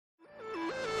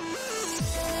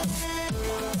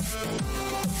Hey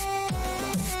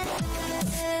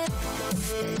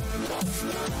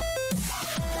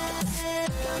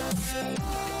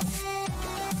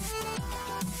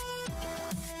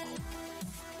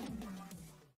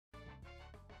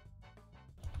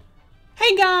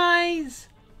guys!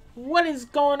 What is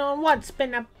going on? What's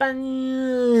been up? Okay,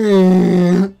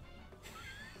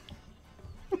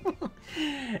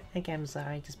 I'm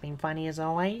sorry, just being funny as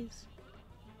always.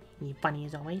 Funny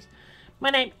as always. My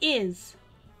name is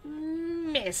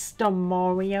Mr.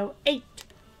 Mario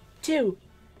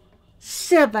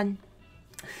 827.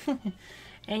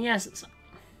 And yes,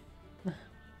 I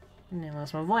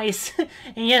lost my voice.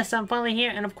 And yes, I'm finally here,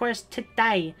 and of course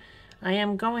today I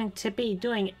am going to be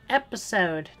doing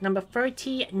episode number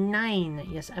 39.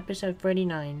 Yes, episode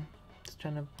 39. Just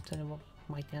trying to turn the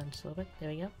mic down just a little bit. There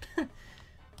we go.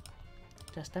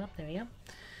 Just up. There we go.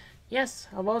 Yes,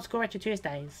 of Old School Retro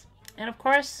Tuesdays. And of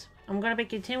course, I'm going to be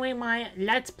continuing my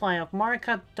Let's Play of Mario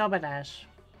Kart Double Dash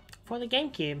for the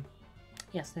GameCube.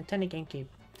 Yes, Nintendo GameCube.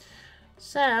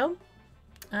 So,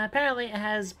 apparently it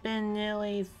has been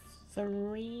nearly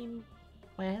 3...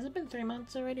 Wait, has it been 3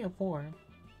 months already or 4?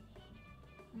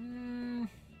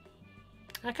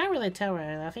 I can't really tell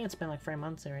really. I think it's been like 3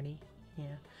 months already.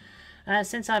 Yeah.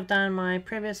 Since I've done my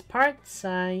previous parts,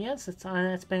 yes, it's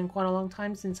been quite a long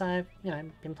time since I've,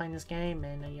 been playing this game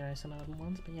and, some other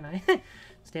ones, but,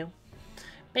 still.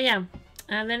 But yeah,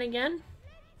 and then again,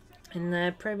 in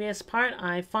the previous part,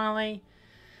 I finally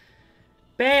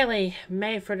barely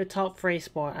made for the top 3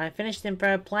 spot. I finished in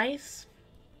 3rd place,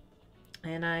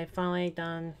 and I finally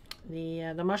done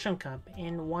the Mushroom Cup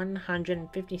in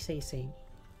 150cc.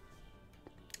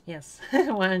 Yes,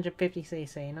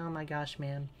 150cc, and oh my gosh,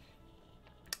 man.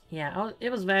 Yeah, it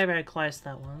was very, very close,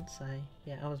 that one, so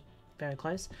yeah, I was very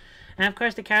close. And of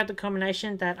course, the character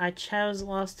combination that I chose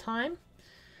last time,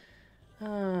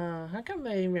 I can't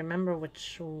really remember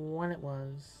which one it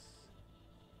was.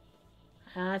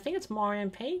 I think it's Mario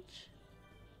and Peach?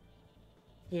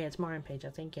 Yeah, it's Mario and Peach, I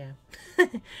think, yeah.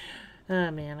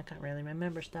 Oh man, I can't really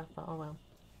remember stuff, but oh well.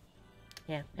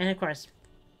 Yeah, and of course,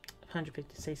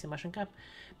 150cc Mushroom Cup.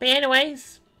 But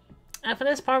anyways, for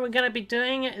this part we're going to be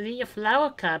doing the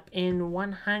Flower Cup in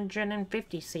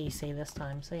 150cc this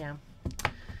time, so yeah.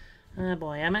 Oh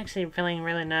boy, I'm actually feeling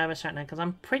really nervous right now, because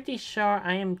I'm pretty sure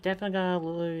I am definitely going to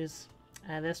lose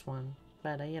this one.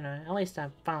 But, at least I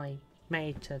finally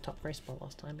made to top 3 spot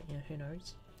last time, but who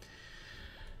knows.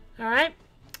 Alright,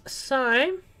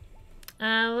 so...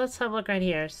 let's have a look right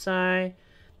here. So,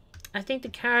 I think the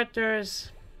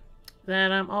characters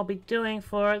that I'll be doing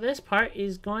for this part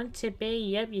is going to be,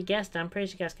 yep, you guessed it, I'm pretty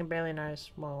sure you guys can barely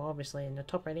notice, well, obviously in the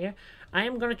top right here, I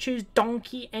am going to choose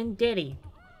Donkey and Diddy.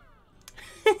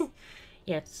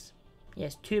 Yes,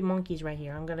 2 monkeys right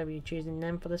here. I'm going to be choosing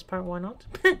them for this part, why not?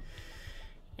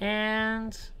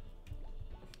 And,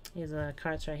 here's the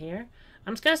cards right here.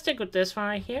 I'm just going to stick with this one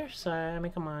right here, so, I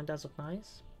mean, come on, it does look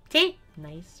nice.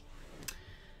 Nice.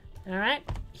 Alright,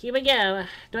 here we go.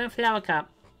 Doing Flower Cup.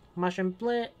 Mushroom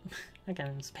Blitz. I can't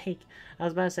even speak. I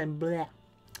was about to say bleh.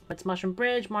 But it's Mushroom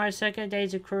Bridge, Mario Circuit,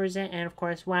 Daisy Cruiser, and of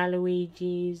course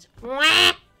Waluigi's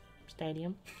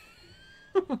Stadium.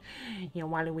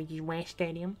 Waluigi's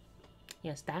Stadium.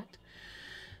 Yes, that.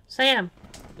 So yeah.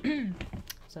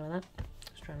 So that.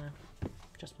 Just trying to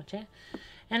adjust my chair.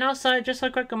 And also, just a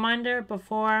quick reminder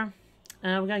before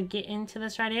we're going to get into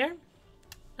this right here.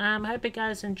 I hope you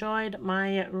guys enjoyed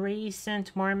my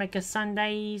recent Mario Maker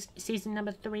Sundays Season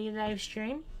number 3 live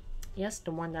stream. Yes,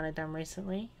 the one that I done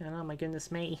recently. And oh my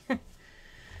goodness me.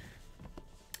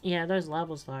 Yeah, those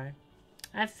levels though.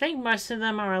 I think most of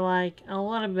them are like a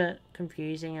little bit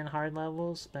confusing and hard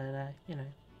levels, but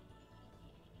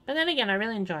But then again, I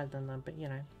really enjoyed them though, but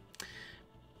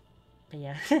But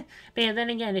yeah. But yeah, then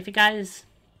again, if you guys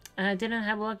didn't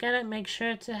have a look at it, make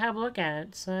sure to have a look at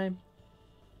it. So...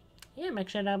 yeah, make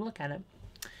sure to have a look at it.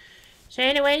 So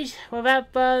anyways,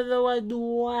 without further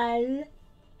ado...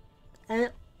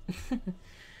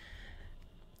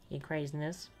 you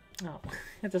craziness. Oh,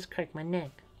 I just cracked my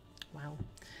neck. Wow.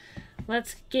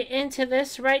 Let's get into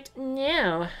this right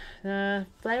now. The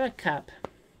Flower Cup.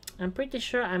 I'm pretty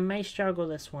sure I may struggle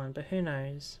this one, but who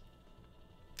knows?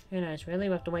 Who knows, really?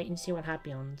 We'll have to wait and see what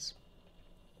happens.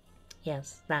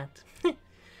 Yes, that.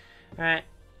 Alright.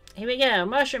 Here we go,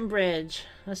 Mushroom Bridge.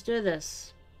 Let's do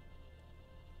this.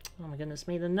 Oh my goodness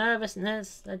me, the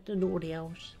nervousness at the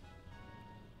audios.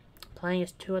 Playing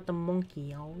as 2 at the monkey,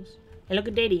 y'alls. Hey, look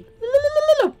at Diddy.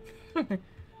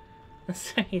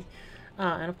 Sorry. Oh,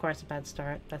 and of course a bad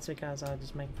start. That's because I'll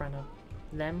just make fun of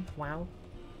them. Wow.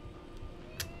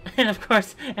 And of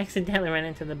course, accidentally ran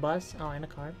into the bus. Oh, and a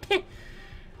car.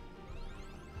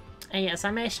 And yes,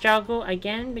 I may struggle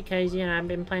again because, you know, I've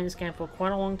been playing this game for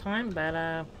quite a long time, but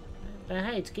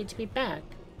hey, it's good to be back.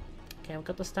 Okay, we've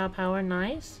got the star power,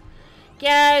 nice.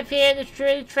 Get out of here,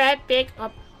 the traffic!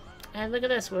 Oh, and look at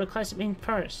this, we're close to being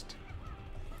first.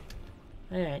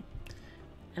 Alright.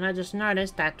 And I just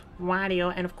noticed that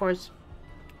Wario, and of course,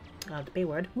 the B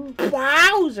word,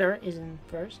 Bowser is in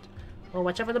first. Oh,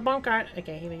 watch out for the bunker.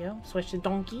 Okay, here we go. Switch to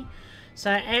Donkey.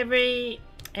 So every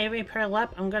per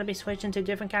lap, I'm gonna be switching to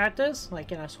different characters,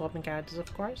 like, you know, swapping characters,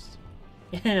 of course.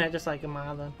 Yeah, just like in my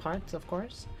other parts, of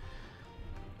course.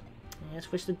 Yeah,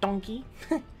 switch to Donkey.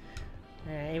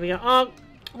 Alright, here we go. Oh,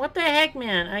 what the heck,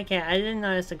 man? Okay, I didn't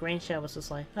notice the green shell was just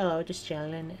like, hello, just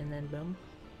chilling, and then boom.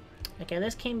 Okay,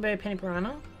 let's Kimbo Penny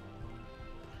Piranha.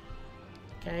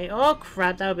 Okay, oh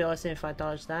crap, that would be awesome if I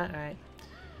dodged that. Alright.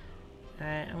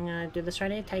 Alright, I'm gonna do this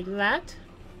right here. Take that.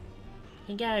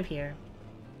 And get out of here.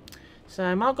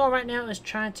 So my goal right now is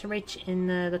trying to reach in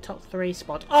the top 3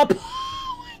 spots. Oh!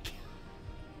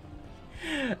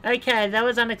 Okay, that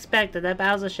was unexpected. That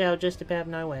Bowser shell just appeared out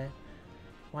of nowhere.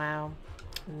 Wow.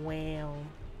 Well.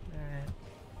 Alright.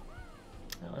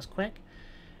 That was quick.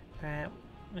 Alright.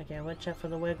 Okay, watch out for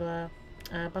the Wiggler.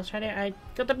 Boss right here. I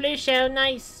got the blue shell.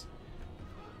 Nice.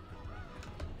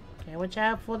 Okay, watch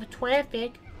out for the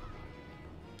traffic.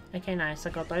 Okay, nice. I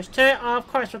got those 2. Oh, of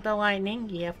course with the lightning.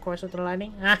 Yeah, of course with the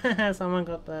lightning. Someone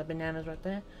got the bananas right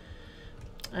there.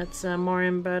 That's Mario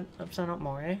and Bird. Sorry, not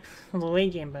Mario.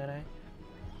 Luigi and Birdo.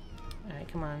 Alright,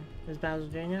 come on. There's Bowser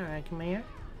Jr. Alright, come here.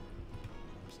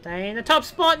 Stay in the top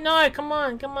spot. No, come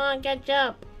on, catch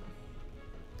up.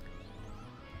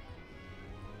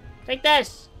 Take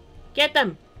this. Get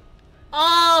them.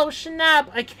 Oh,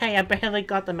 snap. Okay, I barely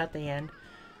got them at the end.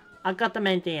 I got them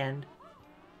at the end.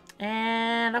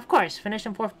 And, of course, finish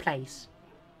in 4th place.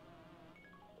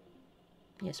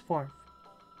 Yes, 4th.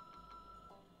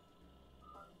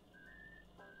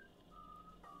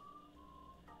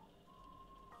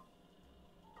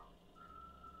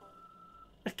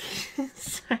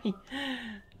 Sorry.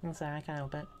 I'm sorry, I can't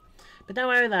help it. But don't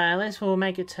worry though, at least we'll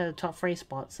make it to the top 3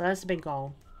 spots, so that's the big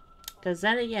goal. Because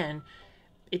then again,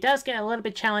 it does get a little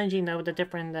bit challenging though with the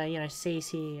different, you know,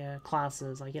 CC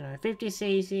classes. Like, you know, 50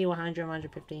 CC, 100,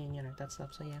 150, and you know, that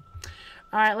stuff, so yeah.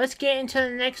 Alright, let's get into the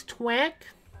next twack.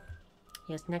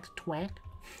 Yes, next twack.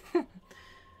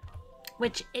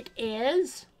 Which it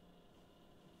is...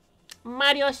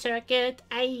 Mario Circuit.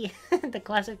 Aye, the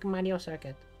classic Mario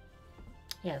Circuit.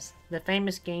 Yes, the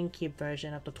famous GameCube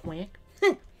version of the twack.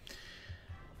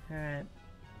 Alright.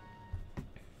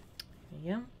 There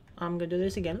you go. I'm gonna do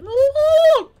this again.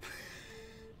 Oh,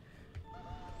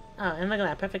 and look at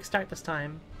that. Perfect start this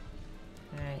time.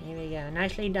 Alright, here we go.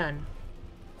 Nicely done.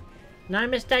 No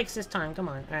mistakes this time. Come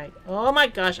on. Alright. Oh my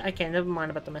gosh. Okay, never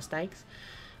mind about the mistakes.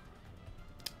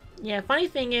 Yeah, funny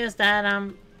thing is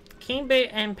that, King Boo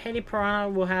and Petty Piranha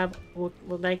will have,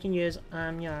 they can use,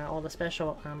 you know, all the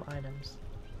special, items.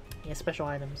 Yeah, special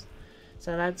items.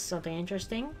 So that's something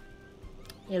interesting.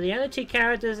 Yeah, the other 2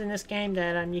 characters in this game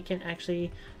that you can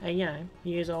actually, you know,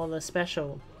 use all the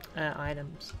special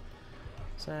items.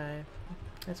 So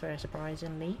that's very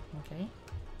surprisingly. Okay.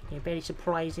 Yeah, very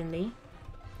surprisingly.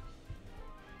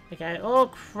 Okay.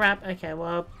 Oh crap. Okay.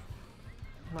 Well,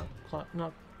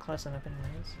 not close enough,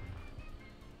 anyways.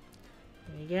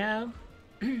 There we go.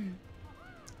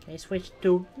 Okay, switch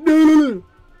to.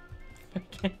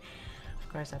 Okay. Of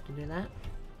course, I have to do that.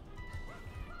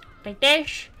 Take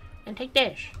this. And take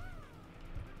this.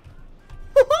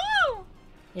 Woohoo!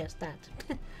 Yes, that.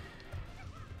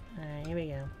 Alright, here we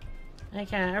go.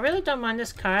 Okay, I really don't mind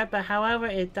this car, but however,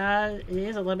 it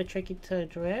is a little bit tricky to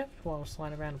drift. Well,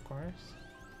 slide around, of course.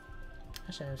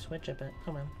 I should switch it, but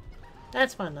oh well.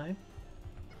 That's fun though.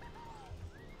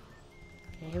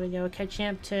 Okay, here we go, catching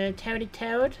up to Toady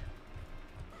Toad.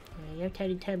 There you go,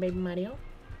 Toady Toad, baby Mario.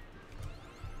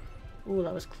 Ooh,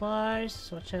 that was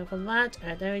close. Watch out for that.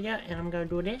 Alright, there we go. And I'm gonna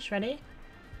do this. Ready?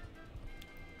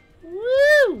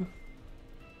 Woo!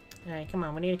 Alright, come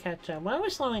on. We need to catch up. Why are we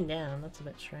slowing down? That's a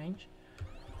bit strange.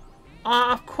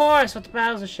 Oh, of course! With the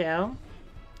Bowser shell.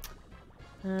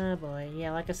 Oh boy.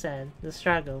 Yeah, like I said. The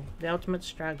struggle. The ultimate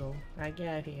struggle. Alright, get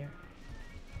out of here.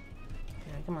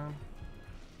 Alright, come on.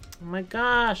 Oh my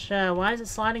gosh! Why is it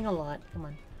sliding a lot? Come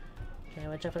on. Okay,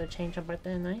 watch out for the chain jump right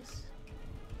there. Nice.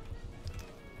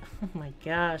 Oh my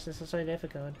gosh, this is so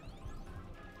difficult.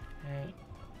 Alright.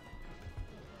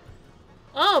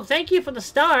 Oh, thank you for the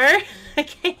star!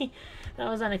 Okay, that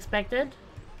was unexpected.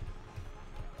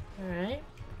 Alright.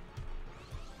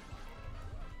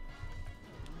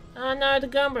 Oh no, the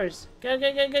Gumbers! Go,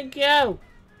 go, go, go, go!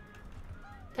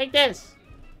 Take this!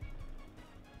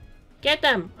 Get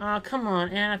them! Oh, come on,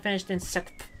 and I finished in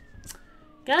 6th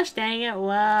Gosh dang it,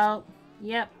 well,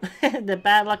 yep, the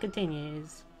bad luck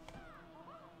continues.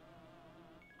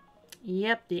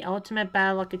 Yep, the ultimate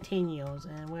bad luck continues.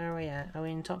 And where are we at? Are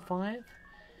we in top 5?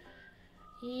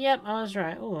 Yep, I was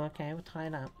right. Oh, okay, we're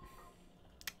tied up.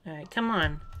 Alright, come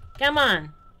on. Come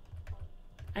on!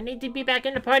 I need to be back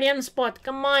in the podium spot,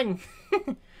 come on!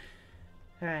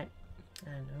 Alright.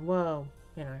 And, whoa,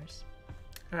 winners.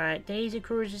 Alright, Daisy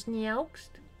Cruise is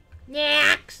next.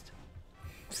 Next!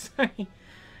 Sorry.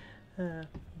 Alright,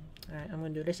 I'm gonna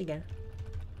do this again.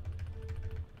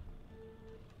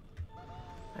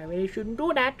 I really shouldn't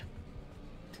do that.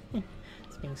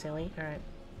 It's being silly. Alright.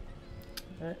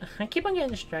 I keep on getting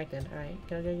distracted. Alright,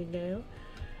 go, go, go, go.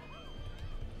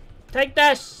 Take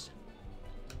this!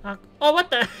 Oh, what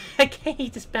the heck? He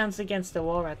just bounced against the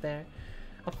wall right there.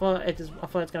 I thought it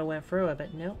was gonna went through it,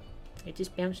 but no. It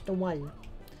just bounced the wall.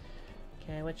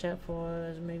 Okay, watch out for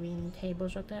those moving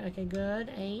tables right there. Okay, good.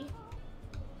 A.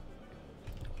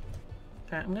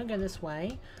 Alright, I'm gonna go this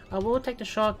way. I will take the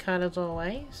shortcut as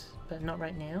always, but not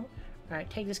right now. Alright,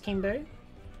 take this Kimbo.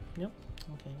 Nope.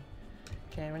 Okay.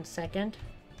 Okay, we're in second.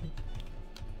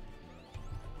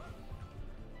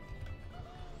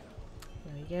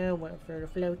 There we go, wait for the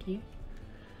floaty.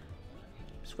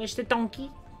 Switch to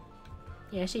donkey.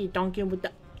 Yeah, I see donkey with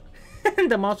the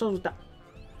the muscles with the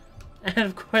and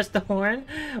of course the horn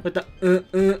with the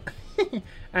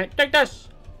Alright, take this!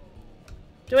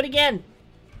 Do it again!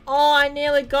 Oh, I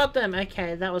nearly got them!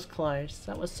 Okay, that was close.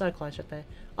 That was so close right there.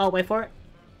 Oh, wait for it.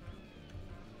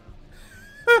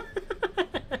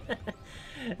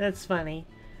 That's funny.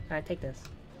 Alright, take this.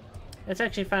 It's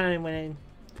actually funny when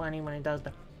it does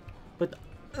the with the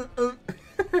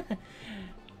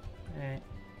Alright.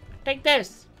 Take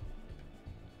this!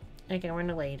 Okay, we're in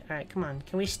the lead. Alright, come on.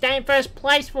 Can we stay in first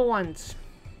place for once?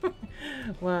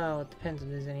 Well, it depends if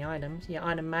there's any items. Yeah,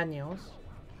 item manuals.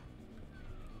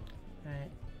 Alright.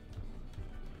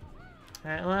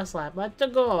 Alright, last lap. Let's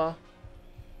go!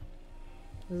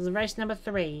 This is race number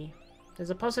 3.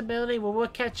 There's a possibility we will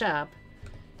catch up.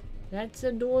 Let's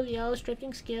do the yellow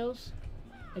drifting skills.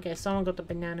 Okay, someone got the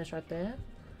bananas right there.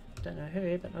 Don't know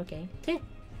who, but okay. Okay,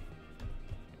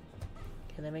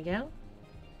 there we go.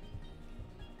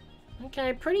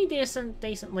 Okay, pretty decent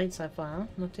lead so far.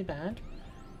 Not too bad.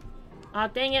 Oh,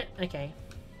 dang it! Okay.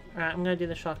 Alright, I'm gonna do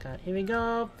the shortcut. Here we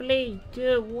go. 3,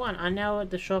 2, 1. I know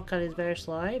the shortcut is very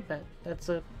slow, but that's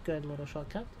a good little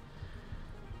shortcut.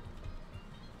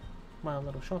 Well, a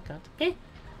little shortcut. Okay.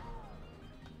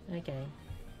 Okay.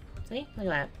 See? Look at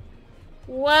that.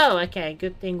 Whoa! Okay,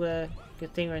 good thing we're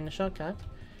in the shortcut.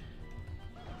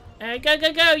 Go,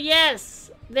 go, go!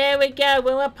 Yes! There we go!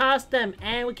 We went past them,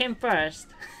 and we came first.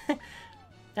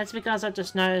 That's because I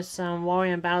just noticed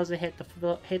Wario and Bowser hit the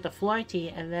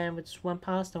floaty, and then we just went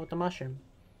past them with the mushroom.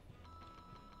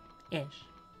 Ish.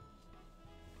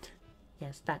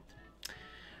 Yes, that.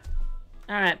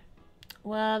 Alright.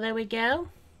 Well, there we go.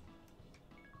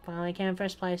 Finally came in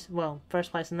first place. Well,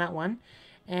 first place in that one.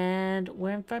 And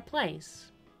we're in third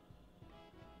place.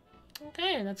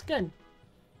 Okay, that's good.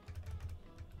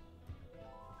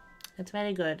 That's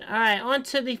very good. Alright, on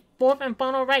to the 4th and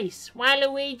final race.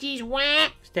 Waluigi's Wah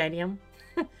Stadium.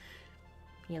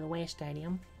 Yeah, the Wah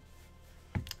Stadium.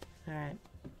 Alright.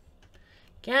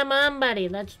 Come on, buddy.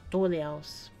 Let's do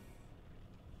this.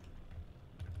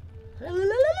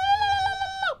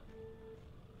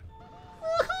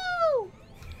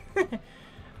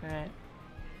 Alright.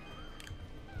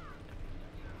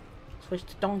 Switch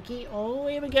to donkey. Oh,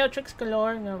 here we go. Tricks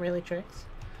galore. Not really tricks.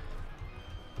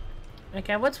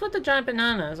 Okay, what's with the giant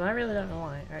bananas? I really don't know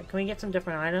why. Alright, can we get some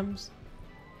different items?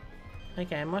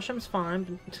 Okay, mushroom's fine,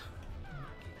 but...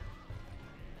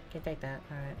 Okay, take that.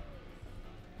 Alright.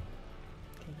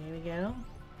 Okay, here we go.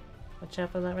 Watch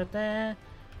out for that right there.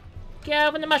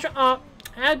 Go for the mushroom! Oh!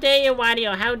 How dare you,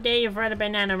 Wario! How dare you throw the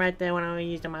banana right there when I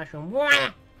use the mushroom?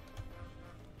 Wah!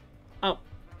 Oh.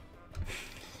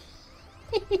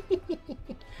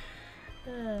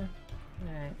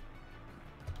 Alright.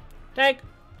 Take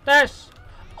this!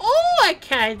 Oh,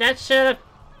 okay, that should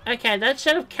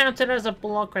have counted as a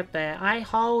block right there. I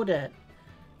hold it.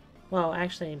 Well,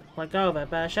 actually, let go of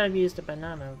it, but I should have used the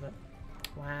banana, but...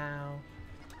 Wow.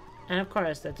 And of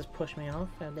course, that just pushed me off.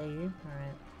 How dare you?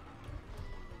 Alright.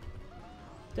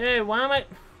 Dude, why am I...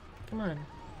 Come on.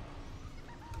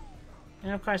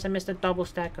 And of course, I missed the double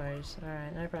stackers.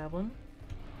 Alright, no problem.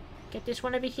 Get this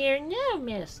one over here. No,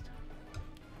 missed.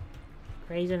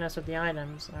 Craziness with the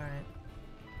items. Alright.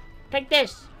 Take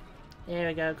this! There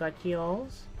we go, got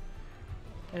yours.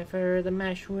 Go for the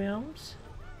mushrooms.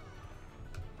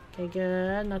 Okay,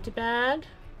 good. Not too bad.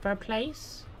 Third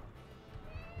place.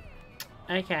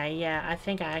 Okay, yeah, I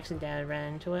think I accidentally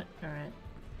ran into it. Alright.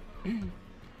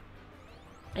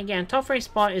 Again, top 3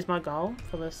 spot is my goal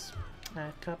for this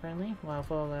cup only. Well,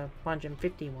 for the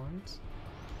 150 ones.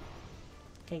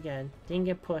 Okay, good. Didn't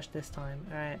get pushed this time.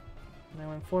 Alright.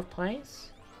 Now in 4th place.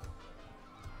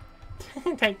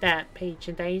 Take that, Peach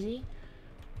and Daisy.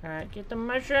 Alright, get the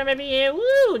mushroom over here.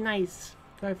 Woo! Nice.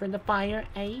 Go for the fire.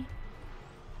 A.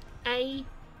 A.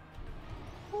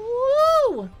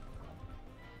 Woo!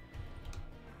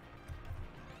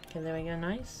 Okay, there we go.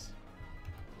 Nice.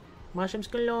 Mushrooms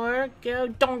galore. Go,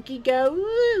 donkey, go.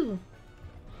 Woo!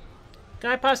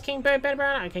 Go past King Bird, better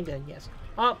run. Okay, good. Yes.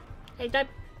 Oh, hey, don't.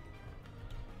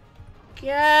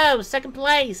 Go! 2nd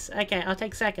place! Okay, I'll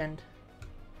take 2nd.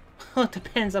 It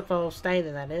depends if I'll stay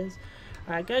there, that is.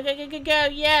 Alright, go, go, go, go, go!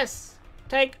 Yes!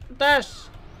 Take this!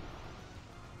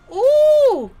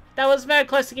 Ooh! That was very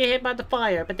close to get hit by the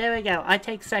fire, but there we go. I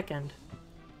take 2nd.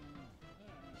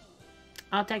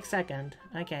 I'll take 2nd.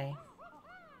 Okay.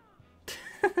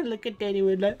 Look at Daddy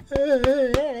with like...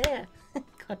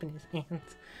 clapping his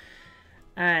hands.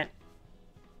 Alright.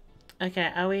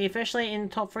 Okay, are we officially in the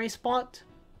top 3 spot?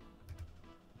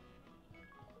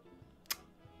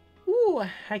 Ooh,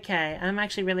 okay. I'm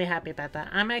actually really happy about that.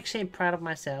 I'm actually proud of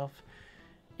myself.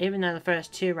 Even though the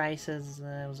first 2 races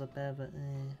was a bit of a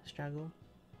struggle.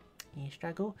 Yeah,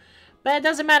 struggle. But it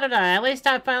doesn't matter though. At least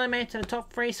I finally made it to the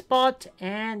top 3 spot.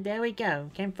 And there we go.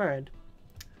 Came 3rd.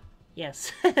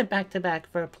 Yes. Back to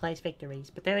back 3rd place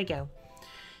victories. But there we go.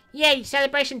 Yay!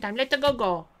 Celebration time. Let the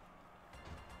go.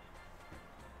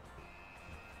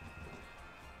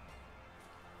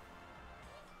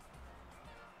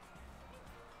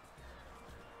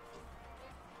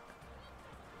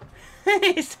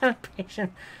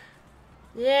 Celebration.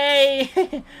 Yay!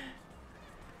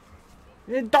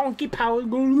 The donkey power.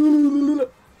 Look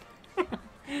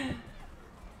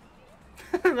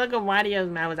at Mario's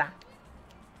mouth.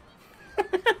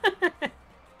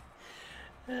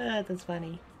 That's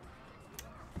funny.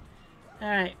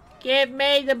 Alright. Give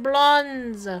me the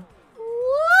blondes.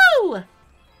 Woo!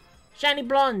 Shiny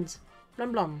blondes.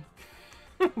 Blum blum.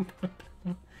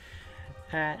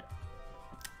 Alright.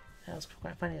 That was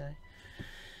quite funny though.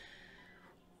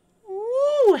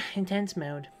 Woo! Intense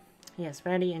mode. Yes,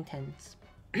 very intense.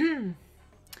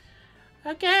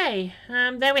 Okay,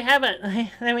 there we have it.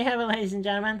 There we have it, ladies and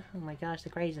gentlemen. Oh my gosh, the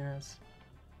craziness.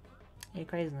 Yeah,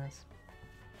 craziness.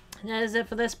 That is it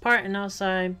for this part, and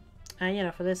also, you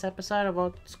know, for this episode of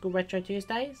Old School Retro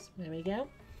Tuesdays. There we go.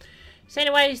 So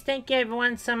anyways, thank you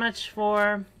everyone so much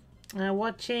for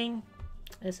watching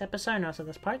this episode and also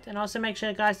this part. And also make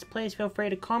sure, guys, please feel free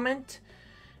to comment.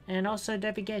 And also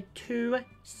don't forget to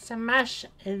smash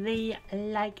the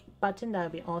like button. That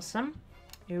would be awesome.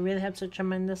 It really helps us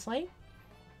tremendously.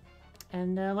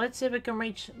 And let's see if we can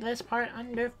reach this part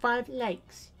under 5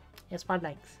 likes. Yes, 5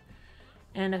 likes.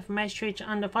 And if I manage to reach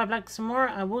under 5 likes some more,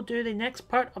 I will do the next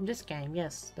part of this game.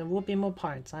 Yes, there will be more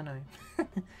parts, I know.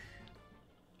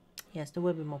 Yes, there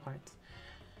will be more parts.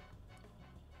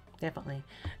 Definitely.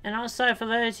 And also, for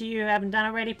those of you who haven't done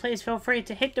already, please feel free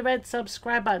to hit the red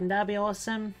subscribe button. That would be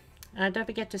awesome. Don't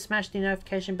forget to smash the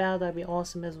notification bell. That would be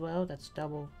awesome as well. That's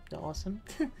double the awesome.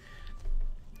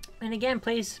 And again,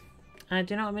 please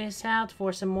do not miss out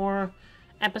for some more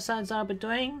episodes I'll be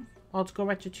doing. Old School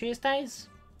Retro Tuesdays.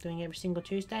 Doing every single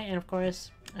Tuesday. And of course,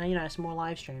 you know, some more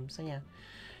live streams. So yeah.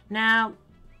 Now,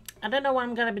 I don't know what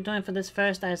I'm going to be doing for this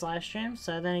first day's live stream.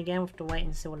 So then again, we'll have to wait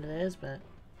and see what it is. But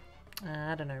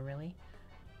I don't know really.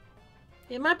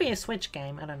 It might be a Switch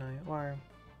game. I don't know. Or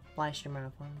live stream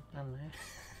marathon. I don't know.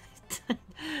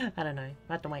 I don't know.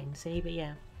 I'll have to wait and see. But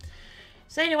yeah.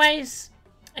 So anyways,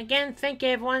 again, thank you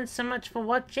everyone so much for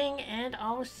watching. And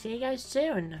I'll see you guys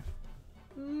soon.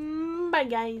 Bye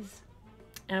guys.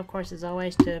 And of course, as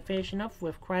always, to finishing off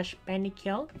with Crash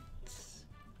Bandicoot.